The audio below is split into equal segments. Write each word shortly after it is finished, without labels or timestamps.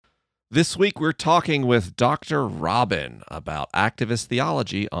This week, we're talking with Dr. Robyn about activist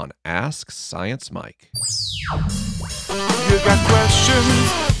theology on Ask Science Mike. You got questions,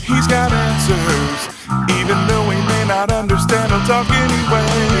 he's got answers. Even though he may not understand, he'll talk anyway.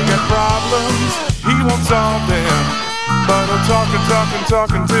 You got problems, he won't solve them, but he'll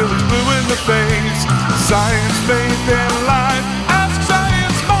talk until he's blue in the face. Science, faith, and life. Ask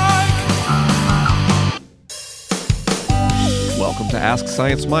Science Mike. Welcome to Ask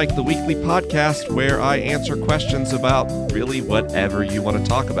Science Mike, the weekly podcast where I answer questions about really whatever you want to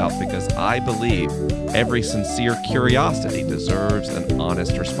talk about, because I believe every sincere curiosity deserves an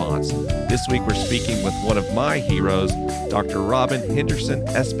honest response. This week we're speaking with one of my heroes, Dr. Robyn Henderson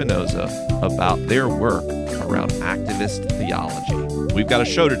Espinoza, about their work around activist theology. We've got a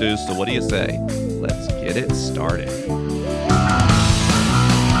show to do, so what do you say? Let's get it started.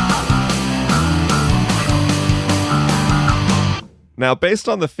 Now, based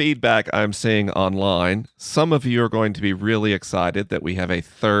on the feedback I'm seeing online, some of you are going to be really excited that we have a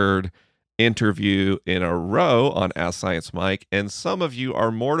third interview in a row on Ask Science Mike, and some of you are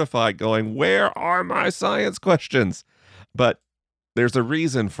mortified going, where are my science questions? But there's a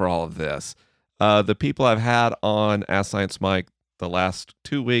reason for all of this. The people I've had on Ask Science Mike the last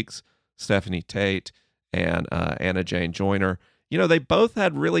 2 weeks, Stephanie Tate and Anna Jane Joyner, they both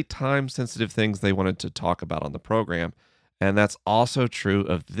had really time-sensitive things they wanted to talk about on the program. And that's also true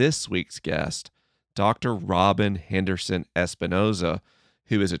of this week's guest, Dr. Robyn Henderson Espinoza,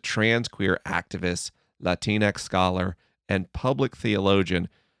 who is a trans queer activist, Latinx scholar, and public theologian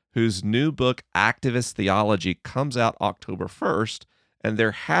whose new book, Activist Theology, comes out October 1st, and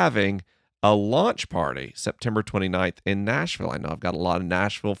they're having a launch party September 29th in Nashville. I know I've got a lot of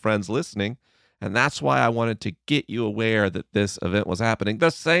Nashville friends listening, and that's why I wanted to get you aware that this event was happening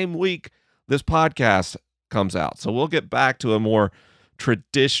the same week this podcast comes out. So we'll get back to a more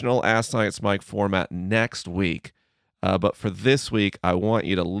traditional Ask Science Mike format next week. But for this week, I want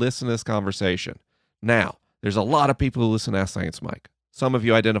you to listen to this conversation. Now, there's a lot of people who listen to Ask Science Mike. Some of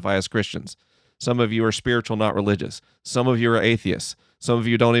you identify as Christians. Some of you are spiritual, not religious. Some of you are atheists. Some of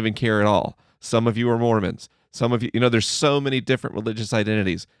you don't even care at all. Some of you are Mormons. Some of you, there's so many different religious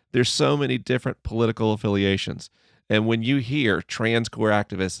identities. There's so many different political affiliations. And when you hear trans queer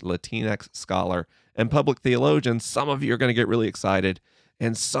activist, Latinx scholar, and public theologians, some of you are going to get really excited,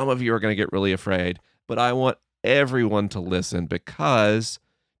 and some of you are going to get really afraid. But I want everyone to listen, because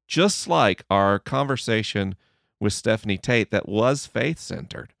just like our conversation with Stephanie Tate that was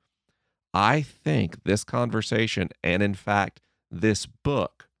faith-centered, I think this conversation, and in fact, this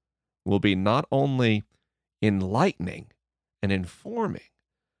book, will be not only enlightening and informing,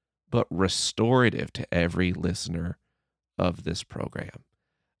 but restorative to every listener of this program.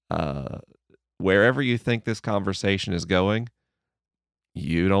 Wherever you think this conversation is going,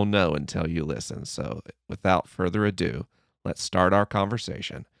 you don't know until you listen. So without further ado, let's start our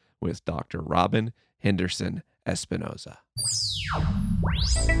conversation with Dr. Robyn Henderson Espinoza.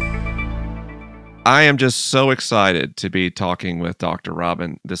 I am just so excited to be talking with Dr.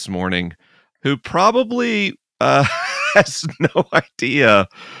 Robyn this morning, who probably has no idea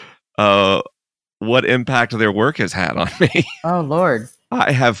what impact their work has had on me. Oh, Lord.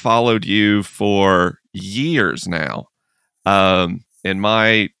 I have followed you for years now, in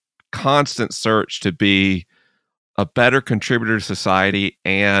my constant search to be a better contributor to society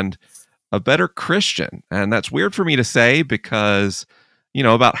and a better Christian. And that's weird for me to say because,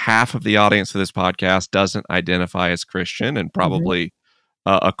 about half of the audience for this podcast doesn't identify as Christian, and probably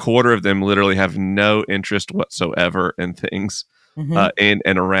a quarter of them literally have no interest whatsoever in things in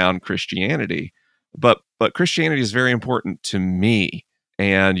and around Christianity. But Christianity is very important to me.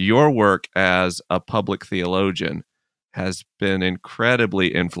 And your work as a public theologian has been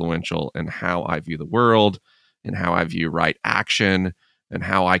incredibly influential in how I view the world, and how I view right action, and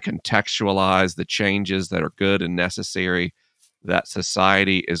how I contextualize the changes that are good and necessary that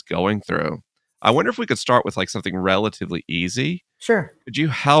society is going through. I wonder if we could start with something relatively easy. Sure. Could you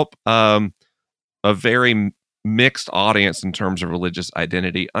help a very mixed audience in terms of religious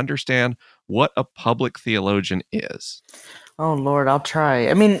identity understand what a public theologian is? Oh, Lord, I'll try.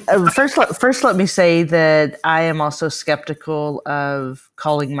 I mean, first, let me say that I am also skeptical of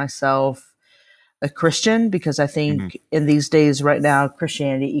calling myself a Christian, because I think in these days right now,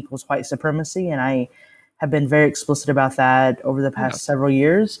 Christianity equals white supremacy. And I have been very explicit about that over the past several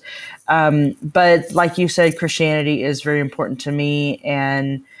years. But like you said, Christianity is very important to me.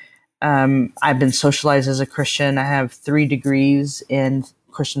 And I've been socialized as a Christian. I have 3 degrees in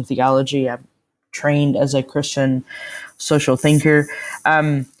Christian theology. I've trained as a Christian social thinker.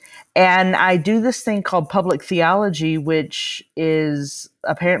 And I do this thing called public theology, which is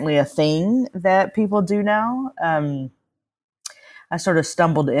apparently a thing that people do now. I sort of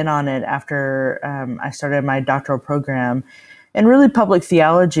stumbled in on it after I started my doctoral program. And really, public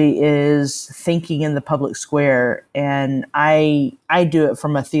theology is thinking in the public square. And I do it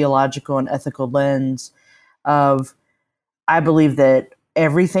from a theological and ethical lens of I believe that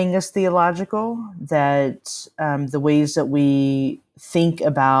everything is theological, that the ways that we think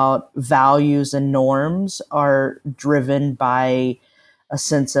about values and norms are driven by a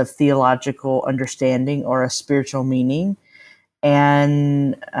sense of theological understanding or a spiritual meaning.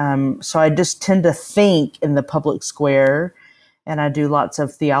 And so I just tend to think in the public square, and I do lots of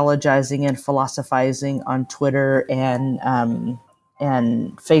theologizing and philosophizing on Twitter and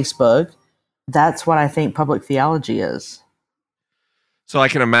Facebook. That's what I think public theology is. So I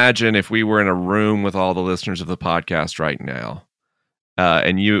can imagine if we were in a room with all the listeners of the podcast right now,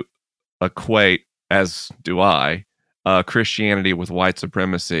 and you equate, as do I, Christianity with white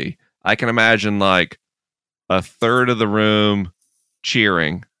supremacy, I can imagine like a third of the room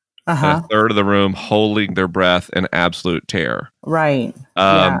cheering and a third of the room holding their breath in absolute terror. Right.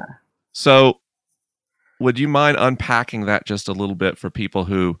 Yeah. So would you mind unpacking that just a little bit for people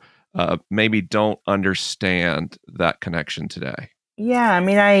who maybe don't understand that connection today? Yeah. I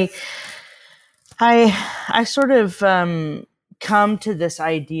mean, I sort of come to this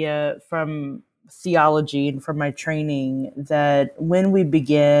idea from theology and from my training that when we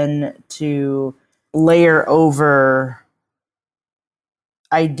begin to layer over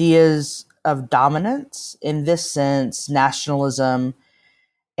ideas of dominance, in this sense, nationalism,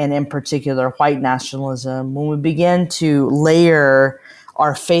 and in particular, white nationalism, when we begin to layer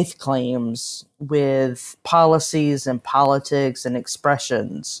our faith claims with policies and politics and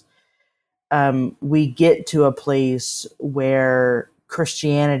expressions, we get to a place where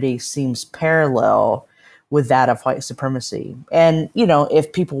Christianity seems parallel with that of white supremacy. And, you know,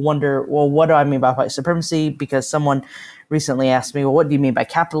 if people wonder, well, what do I mean by white supremacy? Because someone recently asked me, well, what do you mean by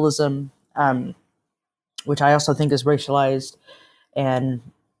capitalism? Which I also think is racialized and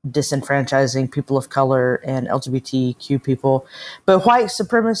disenfranchising people of color and LGBTQ people. But white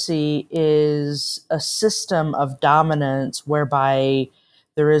supremacy is a system of dominance whereby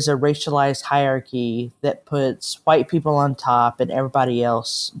there is a racialized hierarchy that puts white people on top and everybody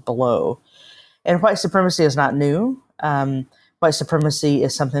else below. And white supremacy is not new. White supremacy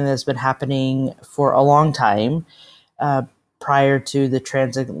is something that's been happening for a long time, prior to the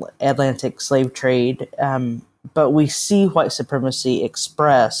transatlantic slave trade. But we see white supremacy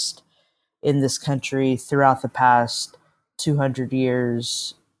expressed in this country throughout the past 200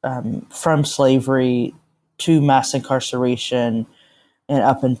 years, from slavery to mass incarceration and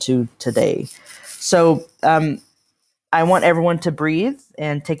up into today. So I want everyone to breathe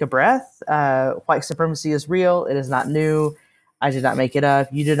and take a breath. White supremacy is real. It is not new. I did not make it up.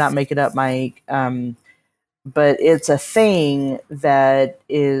 You did not make it up, Mike. But it's a thing that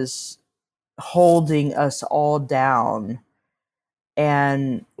is holding us all down.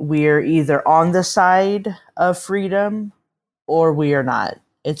 And we're either on the side of freedom or we are not.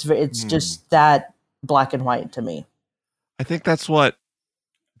 It's just that black and white to me. I think that's what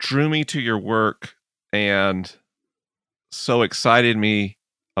drew me to your work and so excited me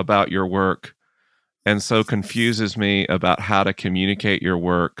about your work and so confuses me about how to communicate your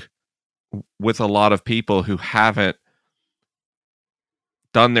work with a lot of people who haven't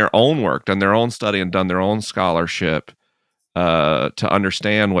done their own work, done their own study, and done their own scholarship to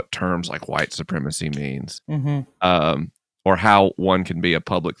understand what terms like white supremacy means, or how one can be a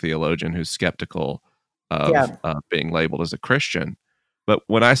public theologian who's skeptical of being labeled as a Christian. But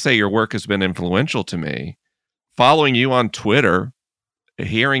when I say your work has been influential to me, following you on Twitter,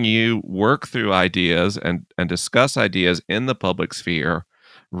 hearing you work through ideas and discuss ideas in the public sphere,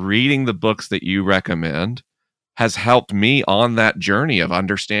 reading the books that you recommend, has helped me on that journey of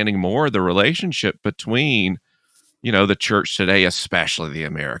understanding more the relationship between, you know, the church today, especially the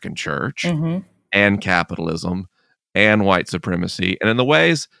American church, and capitalism and white supremacy, and in the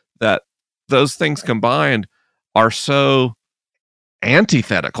ways that those things combined are so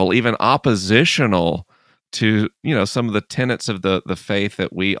antithetical, even oppositional to, you know, some of the tenets of the faith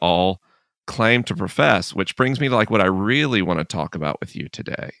that we all claim to profess, which brings me to like what I really want to talk about with you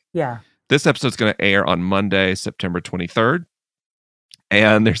today. Yeah. This episode's going to air on Monday, September 23rd,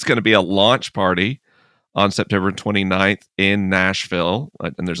 and there's going to be a launch party on September 29th in Nashville,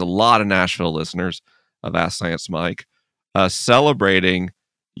 and there's a lot of Nashville listeners of Ask Science Mike, celebrating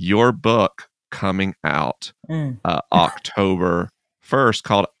your book coming out October 1st,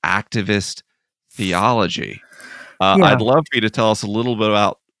 called Activist Theology. I'd love for you to tell us a little bit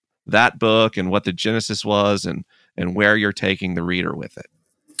about that book and what the genesis was and where you're taking the reader with it.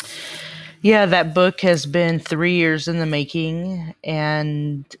 Yeah, that book has been 3 years in the making.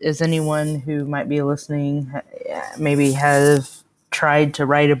 And as anyone who might be listening maybe have tried to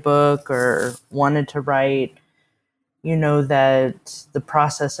write a book or wanted to write, you know that the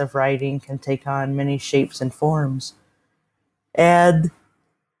process of writing can take on many shapes and forms. And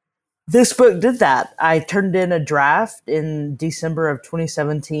this book did that. I turned in a draft in December of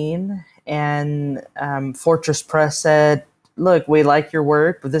 2017, and Fortress Press said, "Look, we like your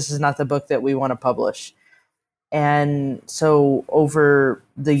work, but this is not the book that we want to publish." And so over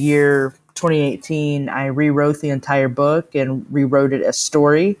the year 2018, I rewrote the entire book and rewrote it as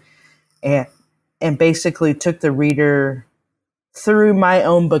story, and basically took the reader through my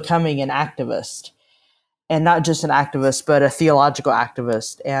own becoming an activist, and not just an activist, but a theological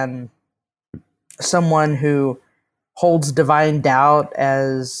activist, and someone who holds divine doubt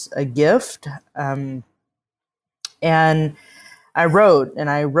as a gift. And I wrote and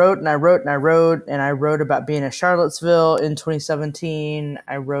I wrote and I wrote and I wrote and I wrote about being in Charlottesville in 2017.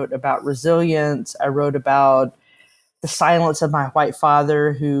 I wrote about resilience. I wrote about the silence of my white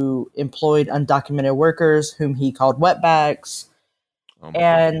father, who employed undocumented workers whom he called wetbacks.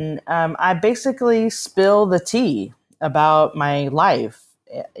 And I basically spill the tea about my life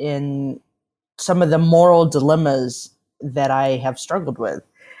in some of the moral dilemmas that I have struggled with.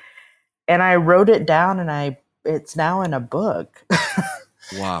 And I wrote it down, and it's now in a book.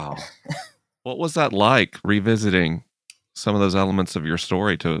 Wow. What was that like, revisiting some of those elements of your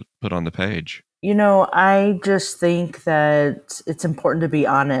story to put on the page? You know, I just think that it's important to be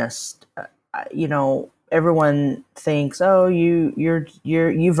honest. You know, everyone thinks, "Oh,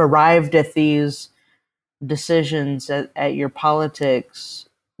 you've arrived at these decisions at your politics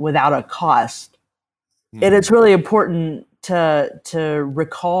without a cost." And it's really important to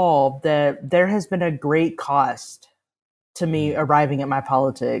recall that there has been a great cost to me arriving at my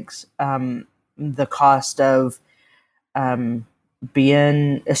politics. The cost of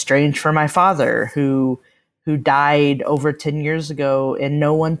being estranged from my father, who died over 10 years ago, and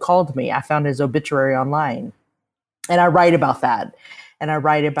no one called me. I found his obituary online, and I write about that. And I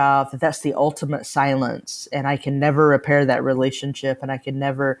write about that's the ultimate silence, and I can never repair that relationship, and I can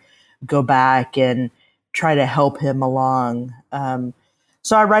never go back and try to help him along.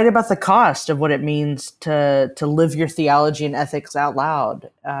 So I write about the cost of what it means to live your theology and ethics out loud.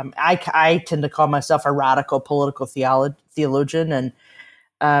 I tend to call myself a radical political theologian,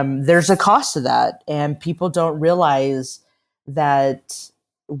 and there's a cost to that. And people don't realize that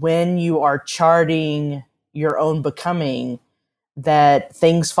when you are charting your own becoming, that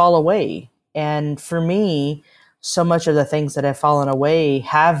things fall away. And for me, so much of the things that have fallen away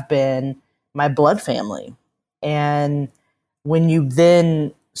have been my blood family. And when you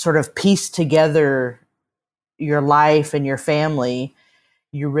then sort of piece together your life and your family,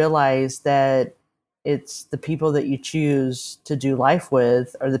 you realize that it's the people that you choose to do life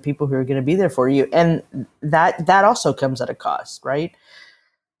with are the people who are going to be there for you. And that also comes at a cost, right?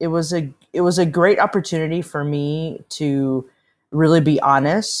 It was a great opportunity for me to really be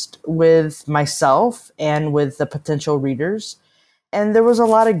honest with myself and with the potential readers. And there was a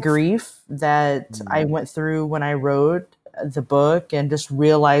lot of grief that I went through when I wrote the book, and just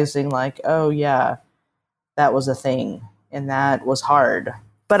realizing like, oh yeah, that was a thing, and that was hard.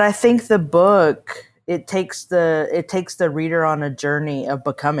 But I think the book, it takes the reader on a journey of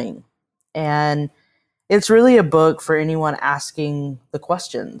becoming. And it's really a book for anyone asking the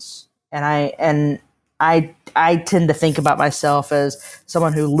questions. And I tend to think about myself as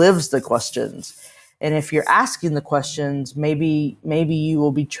someone who lives the questions. And if you're asking the questions, maybe you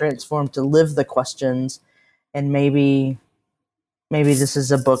will be transformed to live the questions, and maybe this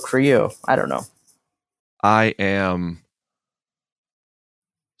is a book for you. I don't know. I am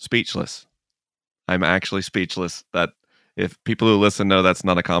speechless. I'm actually speechless. That if people who listen know, that's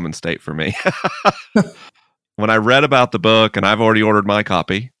not a common state for me. When I read about the book, and I've already ordered my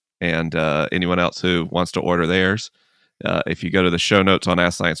copy, and anyone else who wants to order theirs, if you go to the show notes on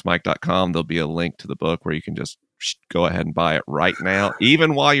AskScienceMike.com, there'll be a link to the book where you can just go ahead and buy it right now.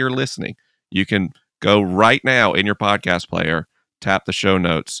 Even while you're listening, you can go right now in your podcast player, tap the show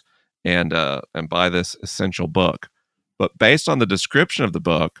notes, and buy this essential book. But based on the description of the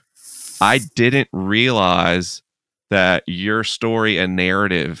book, I didn't realize that your story and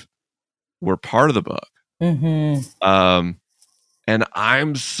narrative were part of the book. And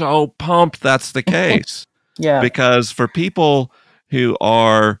I'm so pumped that's the case. Yeah. Because for people who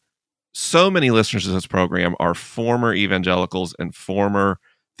are, so many listeners to this program are former evangelicals and former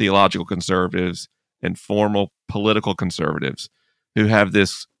theological conservatives and former political conservatives who have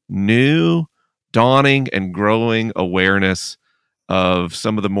this new, dawning, and growing awareness of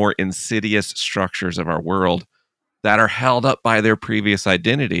some of the more insidious structures of our world that are held up by their previous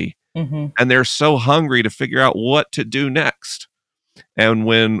identity. Mm-hmm. And they're so hungry to figure out what to do next. And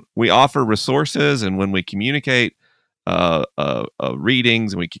when we offer resources and when we communicate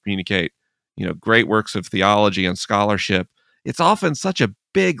readings and we communicate, great works of theology and scholarship, it's often such a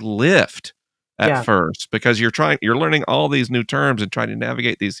big lift at first because you're learning all these new terms and trying to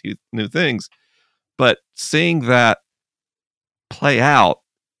navigate these new things. But seeing that play out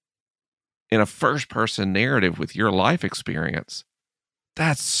in a first person narrative with your life experience,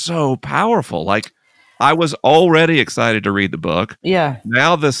 that's so powerful. Like, I was already excited to read the book. Yeah.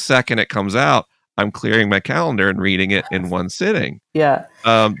 Now, the second it comes out, I'm clearing my calendar and reading it in one sitting. Yeah.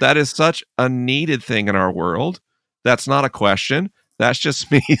 That is such a needed thing in our world. That's not a question. That's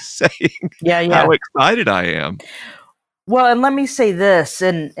just me saying how excited I am. Well, and let me say this,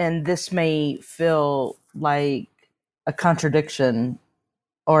 and this may feel like a contradiction,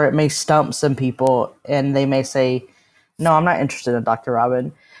 or it may stump some people, and they may say, "No, I'm not interested in Dr.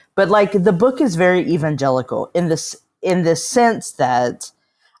 Robyn." But like, the book is very evangelical in the sense that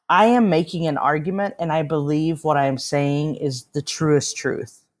I am making an argument, and I believe what I am saying is the truest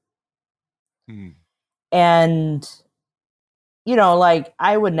truth. And like,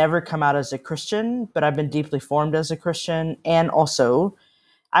 I would never come out as a Christian, but I've been deeply formed as a Christian. And also,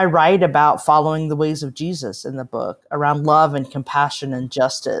 I write about following the ways of Jesus in the book around love and compassion and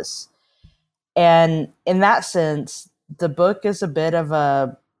justice. And in that sense, the book is a bit of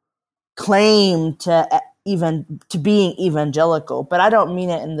a claim to being evangelical, but I don't mean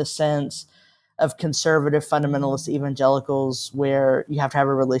it in the sense of conservative fundamentalist evangelicals where you have to have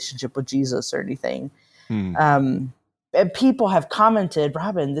a relationship with Jesus or anything. And people have commented,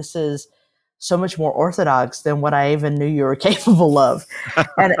 "Robyn, this is so much more orthodox than what I even knew you were capable of."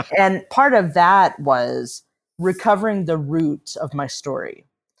 and part of that was recovering the roots of my story.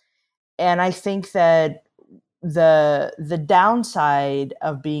 And I think that the downside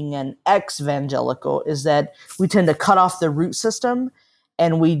of being an ex-evangelical is that we tend to cut off the root system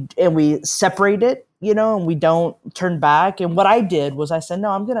and we separate it, and we don't turn back. And what I did was I said,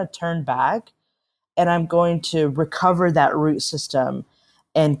 no, I'm going to turn back and I'm going to recover that root system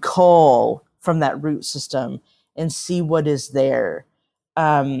and cull from that root system and see what is there.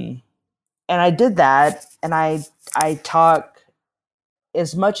 And I did that, and I talk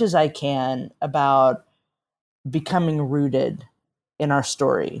as much as I can about becoming rooted in our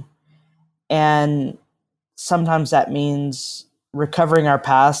story. And sometimes that means recovering our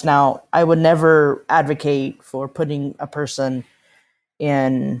past. Now, I would never advocate for putting a person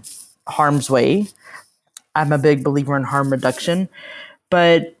in harm's way. I'm a big believer in harm reduction,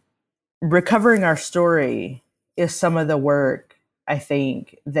 but recovering our story is some of the work, I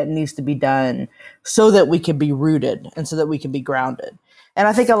think, that needs to be done so that we can be rooted and so that we can be grounded. And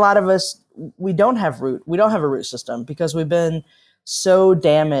I think a lot of us, we don't have a root system because we've been so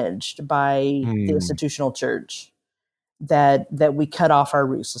damaged by the institutional church that we cut off our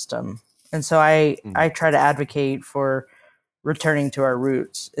root system. And so I try to advocate for returning to our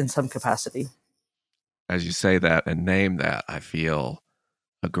roots in some capacity. As you say that and name that, I feel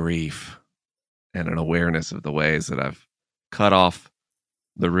a grief and an awareness of the ways that I've cut off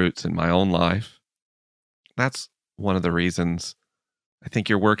the roots in my own life. That's one of the reasons I think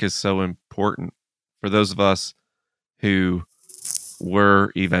your work is so important for those of us who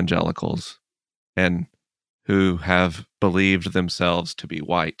were evangelicals and who have believed themselves to be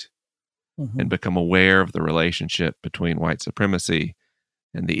white and become aware of the relationship between white supremacy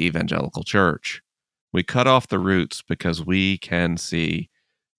and the evangelical church. We cut off the roots because we can see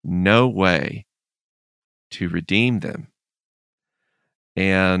no way to redeem them.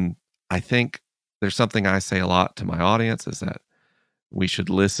 And I think there's something I say a lot to my audience is that we should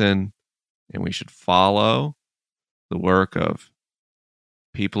listen and we should follow the work of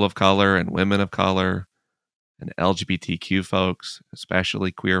people of color and women of color and LGBTQ folks,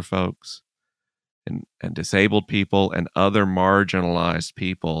 especially queer folks, and disabled people and other marginalized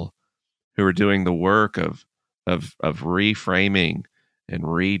people who are doing the work of reframing and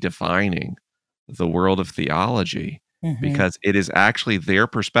redefining the world of theology, because it is actually their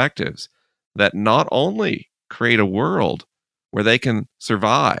perspectives that not only create a world where they can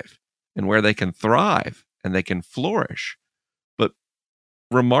survive and where they can thrive and they can flourish, but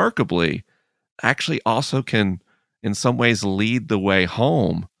remarkably actually also can in some ways lead the way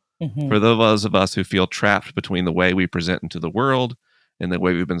home for those of us who feel trapped between the way we present into the world and the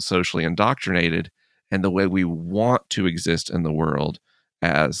way we've been socially indoctrinated and the way we want to exist in the world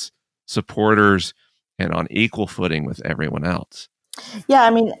as supporters and on equal footing with everyone else. Yeah, I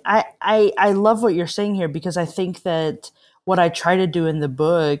mean, I love what you're saying here because I think that what I try to do in the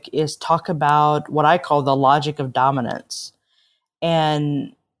book is talk about what I call the logic of dominance.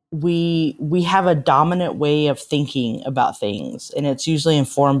 And we have a dominant way of thinking about things, and it's usually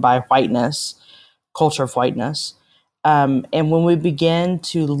informed by whiteness, culture of whiteness. And when we begin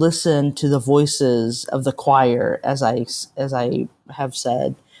to listen to the voices of the choir, as I have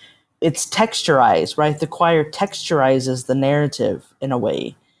said, it's texturized, right? The choir texturizes the narrative in a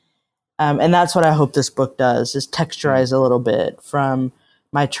way. And that's what I hope this book does, is Mm. texturize a little bit from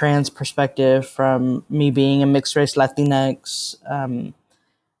my trans perspective, from me being a mixed race Latinx,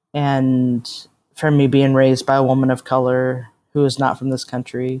 and from me being raised by a woman of color who is not from this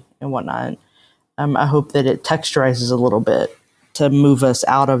country and whatnot. I hope that it texturizes a little bit to move us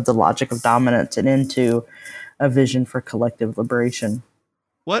out of the logic of dominance and into a vision for collective liberation.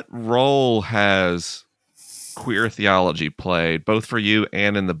 What role has queer theology played, both for you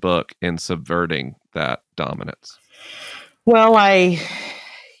and in the book, in subverting that dominance? Well,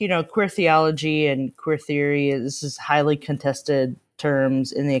 queer theology and queer theory is highly contested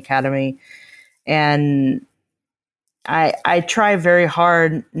terms in the academy, and I try very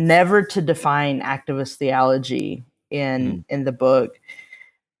hard never to define activist theology Mm. in the book.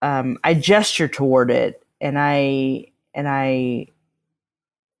 I gesture toward it, and I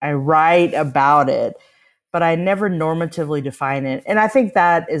write about it, but I never normatively define it. And I think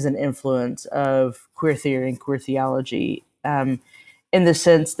that is an influence of queer theory and queer theology, in the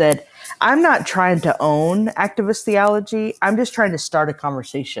sense that I'm not trying to own activist theology. I'm just trying to start a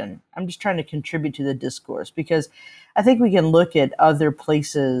conversation. I'm just trying to contribute to the discourse, because I think we can look at other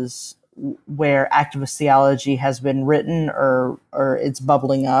places where activist theology has been written, or it's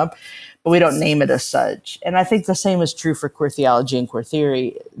bubbling up, but we don't name it as such. And I think the same is true for queer theology and queer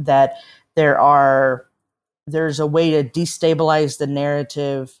theory, that there's a way to destabilize the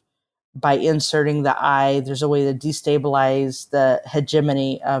narrative by inserting the I. There's a way to destabilize the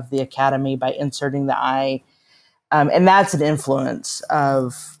hegemony of the academy by inserting the I. And that's an influence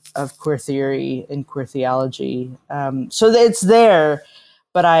of queer theory and queer theology. So it's there,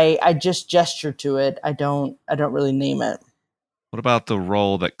 but I just gesture to it. I don't really name it. What about the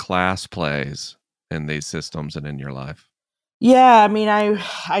role that class plays in these systems and in your life? Yeah, I mean,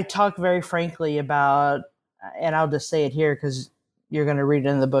 I talk very frankly about, and I'll just say it here because you're going to read it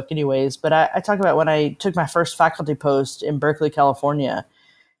in the book anyways. But I talk about when I took my first faculty post in Berkeley, California.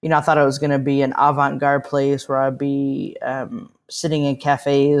 I thought it was going to be an avant-garde place where I'd be sitting in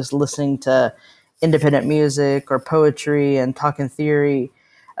cafes, listening to independent music or poetry and talking theory.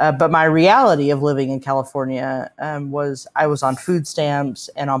 But my reality of living in California was I was on food stamps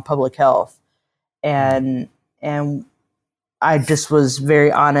and on public health, Mm. and I just was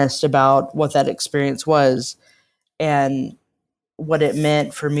very honest about what that experience was and what it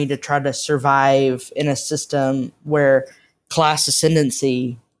meant for me to try to survive in a system where class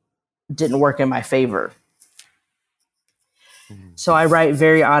ascendancy didn't work in my favor. Mm. So I write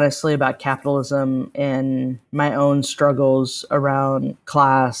very honestly about capitalism and my own struggles around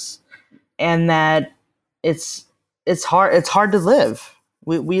class, and that it's it's hard to live.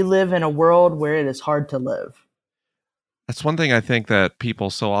 We live in a world where it is hard to live. That's one thing I think that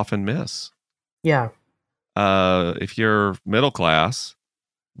people so often miss. Yeah. If you're middle class,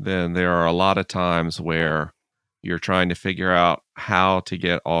 then there are a lot of times where you're trying to figure out how to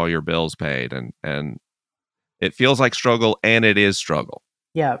get all your bills paid, and it feels like struggle, and it is struggle.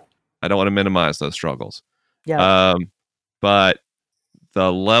 Yeah. I don't want to minimize those struggles. Yeah. Um, but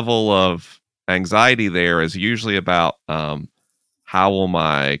the level of anxiety there is usually about how will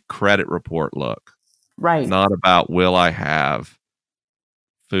my credit report look, Right. not about will I have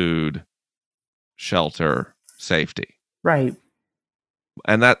food, shelter, safety. Right.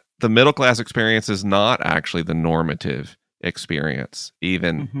 And that the middle class experience is not actually the normative experience,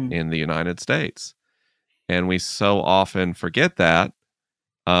 even Mm-hmm. in the United States. And we so often forget that.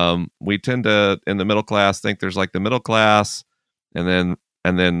 We tend to, in the middle class, think there's like the middle class, and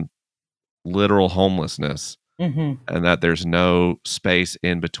then literal homelessness, Mm-hmm. and that there's no space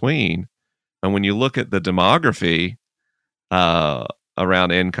in between. And when you look at the demography uh,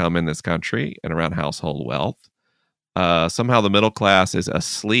 around income in this country and around household wealth, somehow the middle class is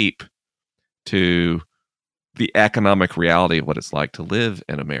asleep to the economic reality of what it's like to live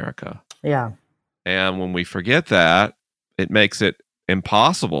in America. Yeah. And when we forget that, it makes it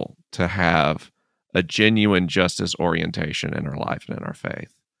impossible to have a genuine justice orientation in our life and in our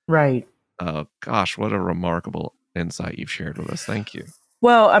faith. Right. Gosh, what a remarkable insight you've shared with us. Thank you.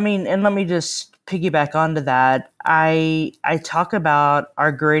 Well, I mean, and let me just piggyback onto that. I talk about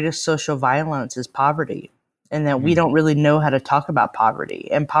our greatest social violence is poverty. and that we don't really know how to talk about poverty.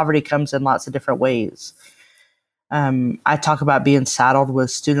 And poverty comes in lots of different ways. I talk about being saddled with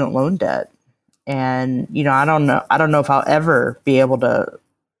student loan debt. And, I don't know if I'll ever be able to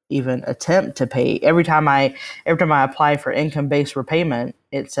even attempt to pay. Every time I apply for income-based repayment,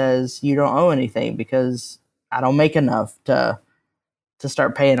 it says you don't owe anything because I don't make enough to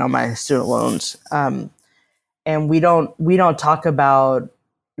start paying on my student loans. And we don't talk about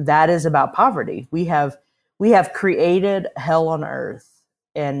that is about poverty. We have created hell on earth,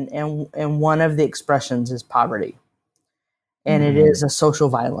 and one of the expressions is poverty, and it is a social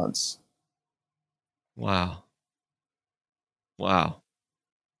violence. Wow.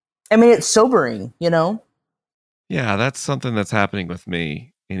 I mean, it's sobering, Yeah, that's something that's happening with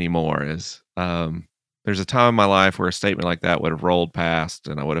me anymore is there's a time in my life where a statement like that would have rolled past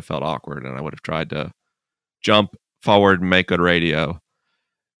and I would have felt awkward and I would have tried to jump forward and make good radio.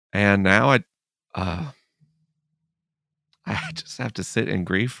 And now I just have to sit and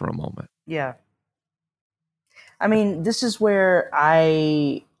grieve for a moment. Yeah. I mean, this is where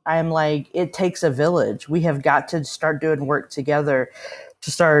I'm like, it takes a village. We have got to start doing work together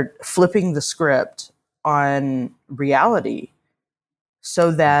to start flipping the script on reality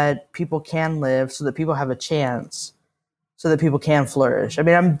so that people can live, so that people have a chance, so that people can flourish. I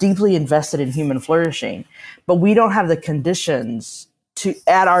mean, I'm deeply invested in human flourishing, but we don't have the conditions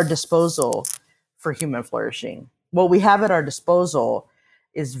at our disposal for human flourishing. What we have at our disposal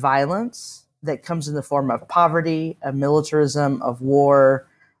is violence that comes in the form of poverty, of militarism, of war,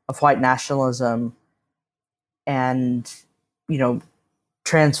 of white nationalism, and,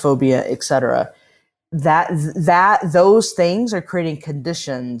 transphobia, etc. Those things are creating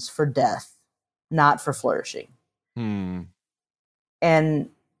conditions for death, not for flourishing. And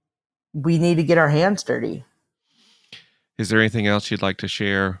we need to get our hands dirty. Is there anything else you'd like to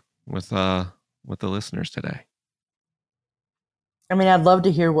share with the listeners today? I mean, I'd love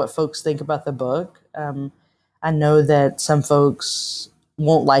to hear what folks think about the book. I know that some folks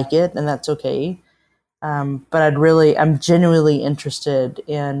won't like it, and that's okay. But I'm genuinely interested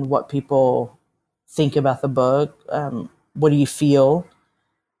in what people think about the book. What do you feel?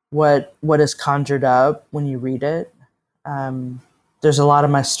 What is conjured up when you read it? There's a lot of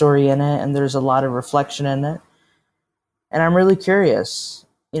my story in it, and there's a lot of reflection in it. And I'm really curious,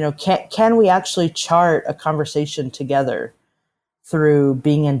 can we actually chart a conversation together through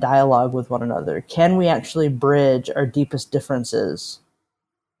being in dialogue with one another? Can we actually bridge our deepest differences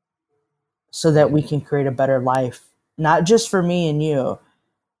so that we can create a better life, not just for me and you,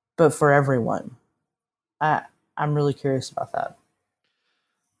 but for everyone? I'm really curious about that.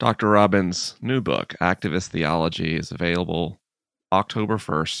 Dr. Robyn's new book, Activist Theology, is available October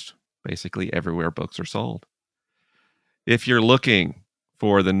 1st, basically everywhere books are sold. If you're looking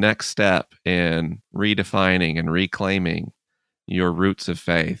for the next step in redefining and reclaiming your roots of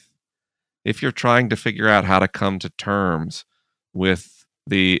faith, if you're trying to figure out how to come to terms with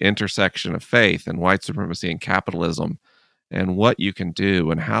the intersection of faith and white supremacy and capitalism and what you can do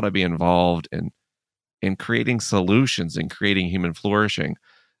and how to be involved in creating solutions and creating human flourishing,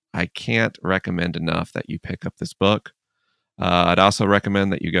 I can't recommend enough that you pick up this book. I'd also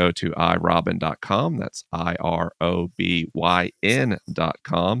recommend that you go to irobyn.com. That's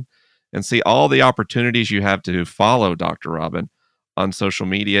IROBYN.com, and see all the opportunities you have to follow Dr. Robyn on social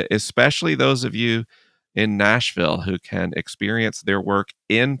media, especially those of you in Nashville who can experience their work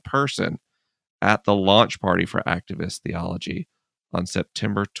in person at the launch party for Activist Theology on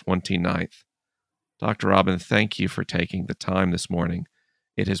September 29th. Dr. Robyn, thank you for taking the time this morning.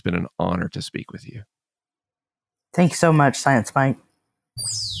 It has been an honor to speak with you. Thanks so much, Science Mike.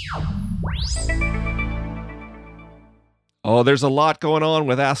 Oh, there's a lot going on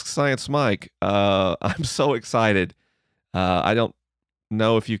with Ask Science Mike. I'm so excited. I don't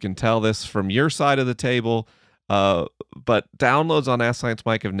know if you can tell this from your side of the table, but downloads on Ask Science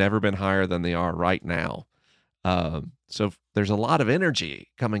Mike have never been higher than they are right now. So there's a lot of energy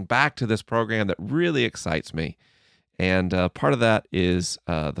coming back to this program that really excites me. And part of that is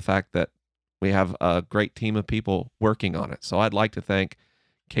the fact that we have a great team of people working on it. So I'd like to thank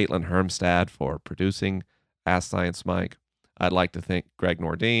Caitlin Hermstad for producing Ask Science Mike. I'd like to thank Greg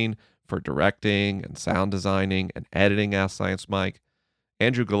Nordine for directing and sound designing and editing Ask Science Mike,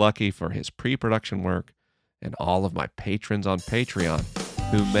 Andrew Galucki for his pre-production work, and all of my patrons on Patreon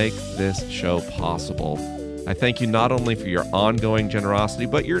who make this show possible. I thank you not only for your ongoing generosity,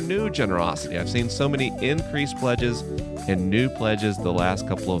 but your new generosity. I've seen so many increased pledges and new pledges the last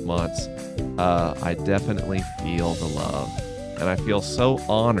couple of months. I definitely feel the love, and I feel so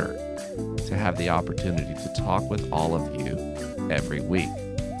honored to have the opportunity to talk with all of you every week.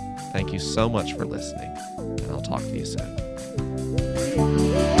 Thank you so much for listening, and I'll talk to you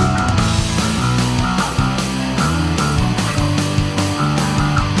soon.